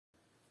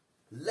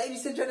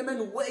Ladies and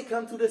gentlemen,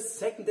 welcome to the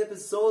second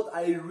episode.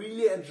 I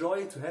really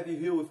enjoy to have you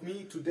here with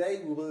me.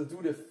 Today we will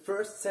do the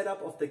first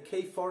setup of the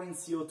K40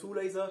 CO2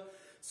 laser,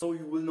 so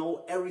you will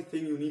know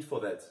everything you need for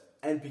that.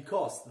 And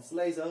because this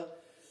laser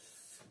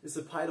is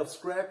a pile of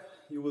scrap,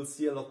 you will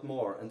see a lot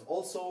more. And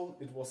also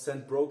it was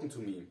sent broken to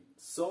me.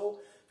 So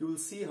you will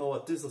see how I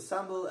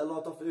disassemble a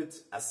lot of it,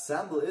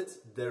 assemble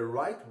it the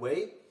right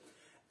way,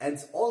 and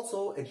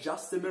also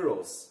adjust the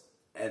mirrors.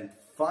 And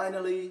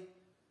finally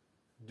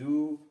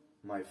do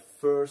my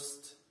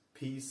first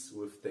piece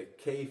with the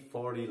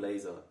K40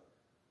 laser.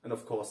 And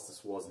of course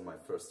this wasn't my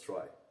first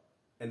try.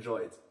 Enjoy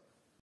it!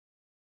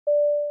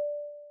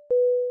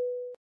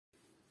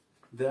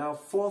 There are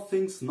 4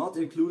 things not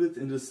included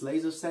in this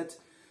laser set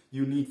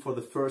you need for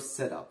the first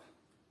setup.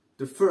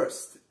 The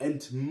first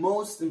and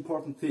most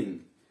important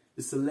thing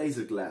is the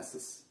laser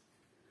glasses.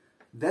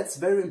 That's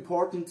very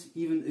important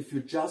even if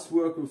you just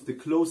work with the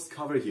closed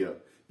cover here,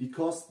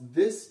 because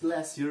this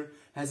glass here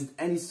hasn't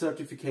any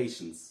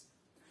certifications.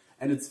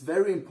 And it's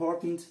very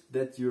important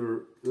that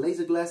your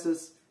laser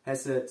glasses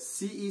has a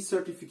CE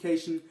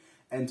certification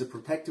and a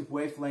protective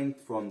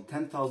wavelength from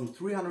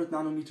 10,300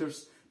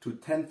 nanometers to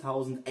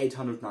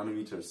 10,800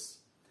 nanometers.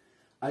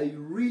 I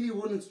really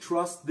wouldn't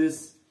trust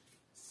this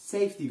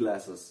safety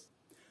glasses.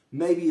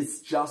 Maybe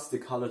it's just the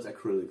colored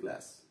acrylic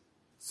glass.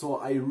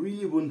 So I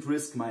really wouldn't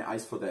risk my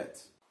eyes for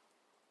that.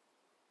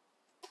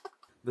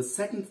 The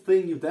second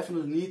thing you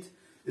definitely need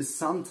is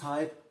some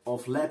type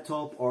of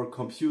laptop or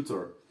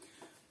computer.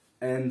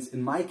 And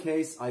in my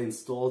case I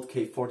installed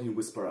K40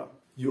 Whisperer.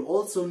 You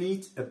also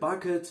need a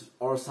bucket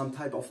or some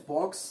type of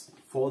box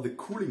for the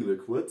cooling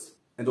liquid.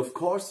 And of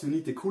course you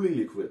need the cooling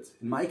liquid.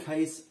 In my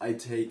case I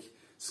take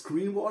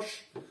screen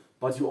wash,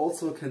 but you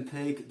also can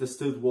take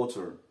distilled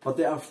water. But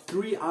there are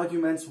 3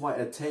 arguments why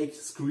I take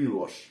screen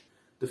wash.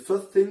 The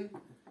first thing,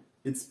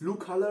 it's blue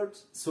colored,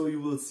 so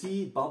you will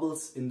see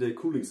bubbles in the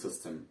cooling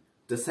system.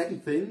 The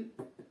second thing,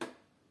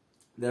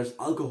 there's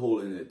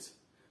alcohol in it,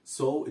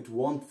 so it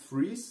won't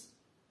freeze.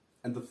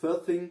 And the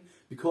third thing,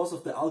 because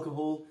of the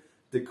alcohol,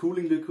 the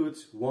cooling liquid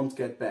won't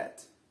get bad.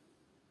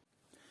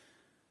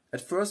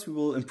 At first we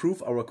will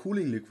improve our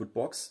cooling liquid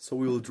box, so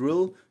we will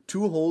drill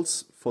 2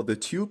 holes for the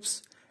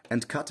tubes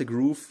and cut a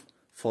groove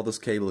for this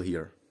cable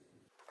here.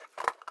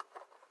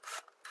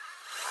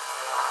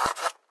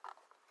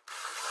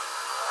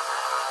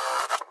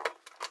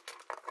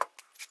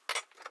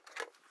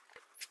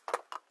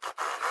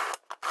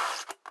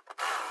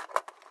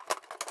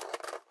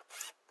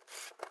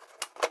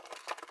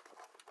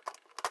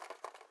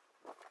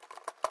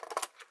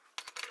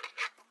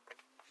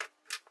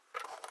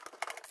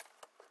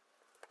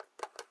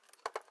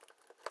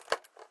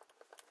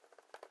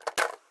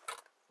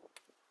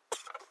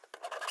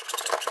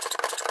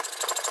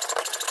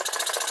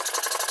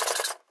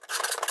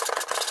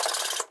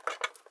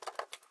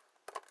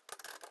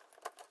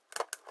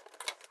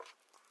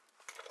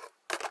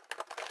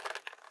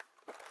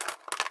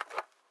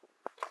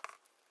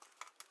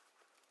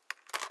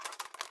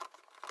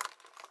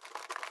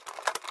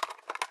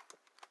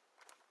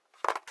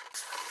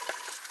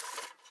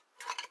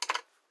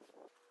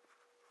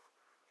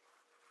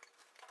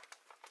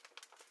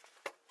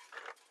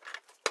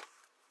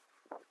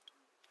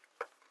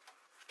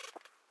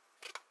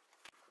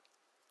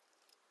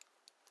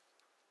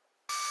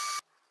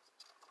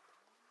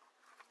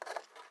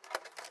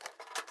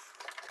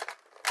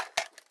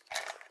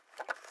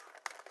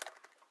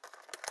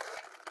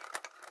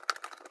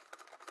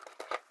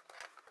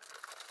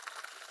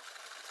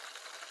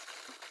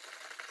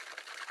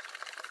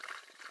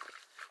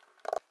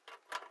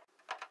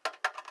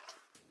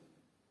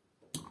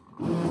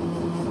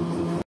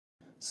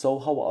 So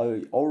how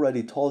I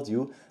already told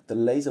you, the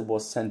laser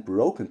was sent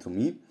broken to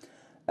me,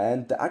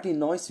 and the ugly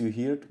noise you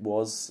heard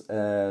was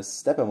a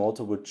stepper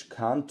motor which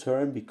can't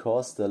turn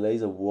because the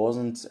laser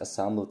wasn't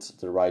assembled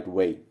the right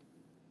way.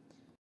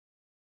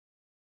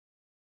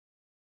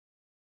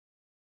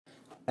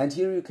 And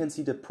here you can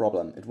see the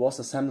problem. It was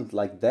assembled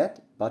like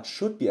that, but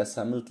should be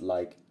assembled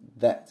like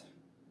that.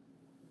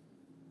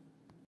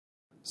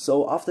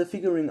 So after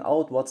figuring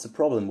out what the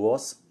problem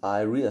was,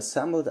 I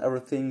reassembled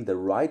everything the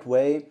right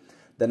way.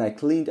 Then I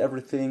cleaned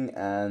everything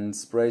and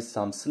sprayed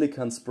some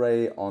silicone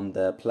spray on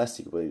the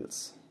plastic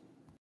wheels.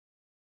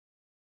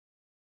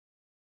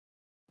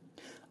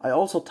 I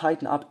also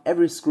tightened up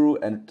every screw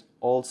and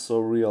also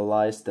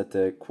realized that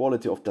the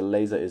quality of the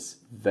laser is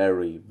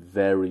very,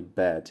 very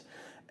bad.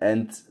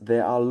 And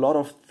there are a lot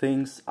of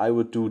things I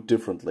would do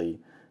differently,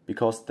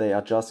 because they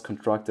are just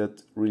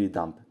constructed really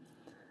dumb.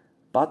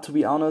 But to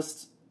be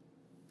honest,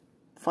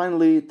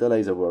 finally the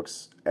laser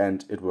works,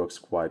 and it works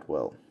quite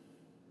well.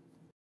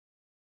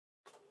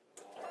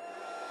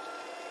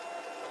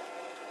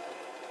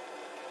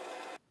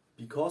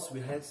 Because we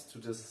had to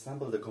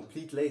disassemble the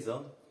complete laser,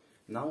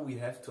 now we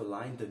have to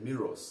align the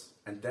mirrors,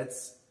 and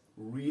that's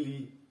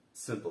really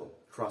simple.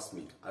 Trust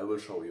me, I will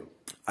show you.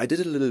 I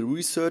did a little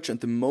research, and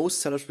the most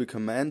sellers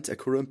recommend a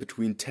current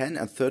between 10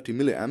 and 30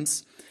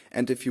 milliamps,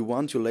 and if you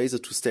want your laser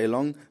to stay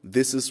long,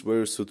 this is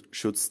where it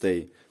should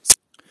stay.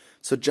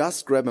 So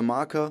just grab a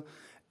marker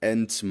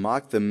and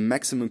mark the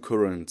maximum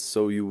current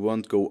so you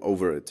won't go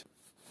over it.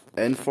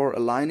 And for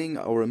aligning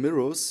our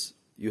mirrors,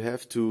 you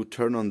have to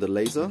turn on the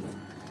laser,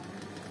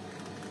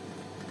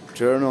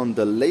 turn on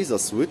the laser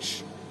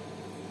switch,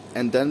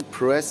 and then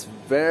press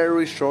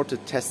very short the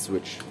test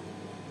switch.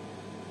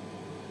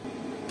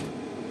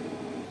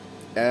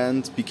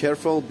 And be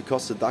careful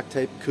because the duct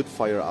tape could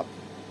fire up.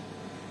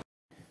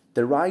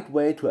 The right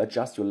way to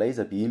adjust your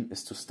laser beam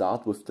is to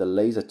start with the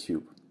laser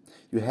tube.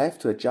 You have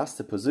to adjust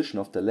the position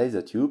of the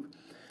laser tube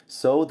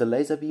so the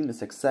laser beam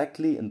is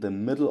exactly in the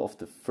middle of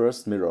the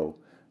first mirror.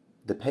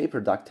 The paper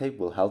duct tape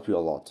will help you a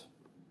lot.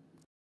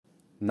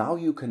 Now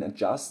you can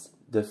adjust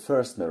the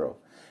first mirror.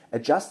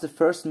 Adjust the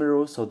first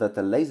mirror so that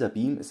the laser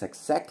beam is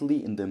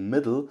exactly in the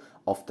middle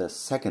of the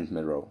second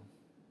mirror.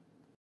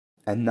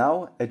 And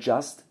now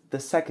adjust the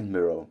second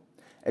mirror.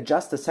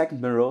 Adjust the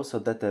second mirror so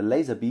that the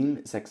laser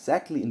beam is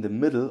exactly in the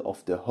middle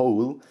of the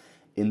hole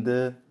in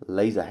the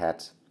laser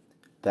head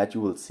that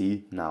you will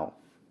see now.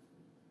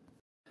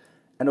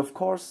 And of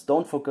course,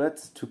 don't forget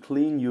to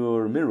clean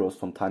your mirrors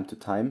from time to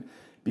time,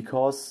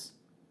 because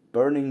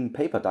burning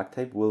paper duct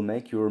tape will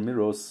make your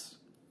mirrors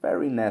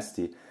very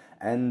nasty.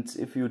 And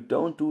if you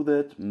don't do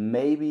that,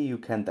 maybe you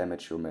can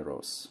damage your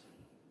mirrors.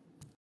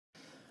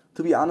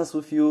 To be honest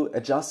with you,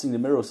 adjusting the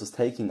mirrors is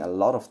taking a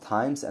lot of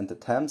times and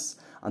attempts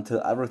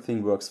until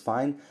everything works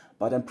fine,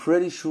 but I'm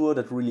pretty sure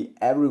that really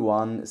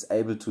everyone is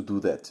able to do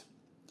that.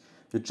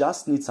 You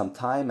just need some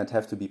time and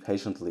have to be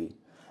patiently.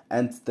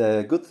 And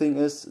the good thing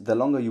is, the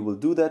longer you will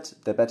do that,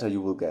 the better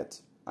you will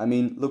get. I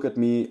mean, look at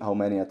me, how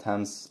many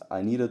attempts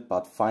I needed,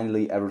 but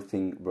finally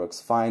everything works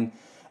fine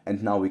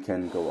and now we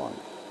can go on.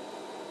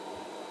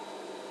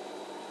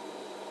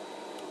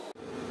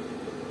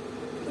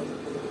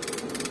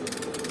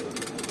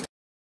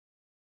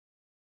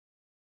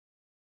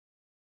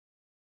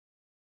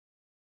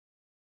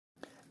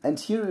 And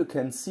here you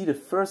can see the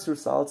first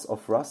results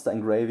of raster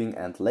engraving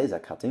and laser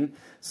cutting.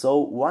 So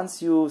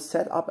once you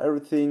set up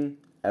everything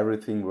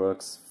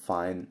works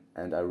fine,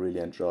 and I really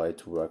enjoy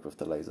to work with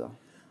the laser.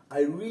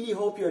 I really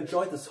hope you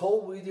enjoyed this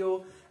whole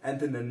video,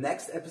 and in the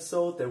next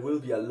episode there will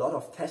be a lot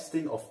of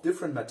testing of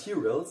different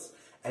materials,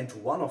 and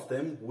one of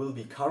them will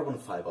be carbon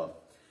fiber.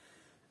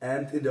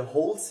 And in the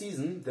whole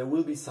season there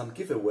will be some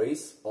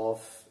giveaways of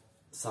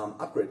some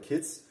upgrade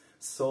kits,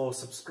 so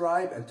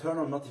subscribe and turn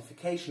on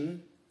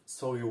notification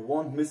so you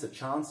won't miss a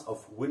chance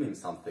of winning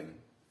something.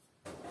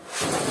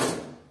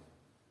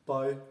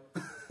 Bye.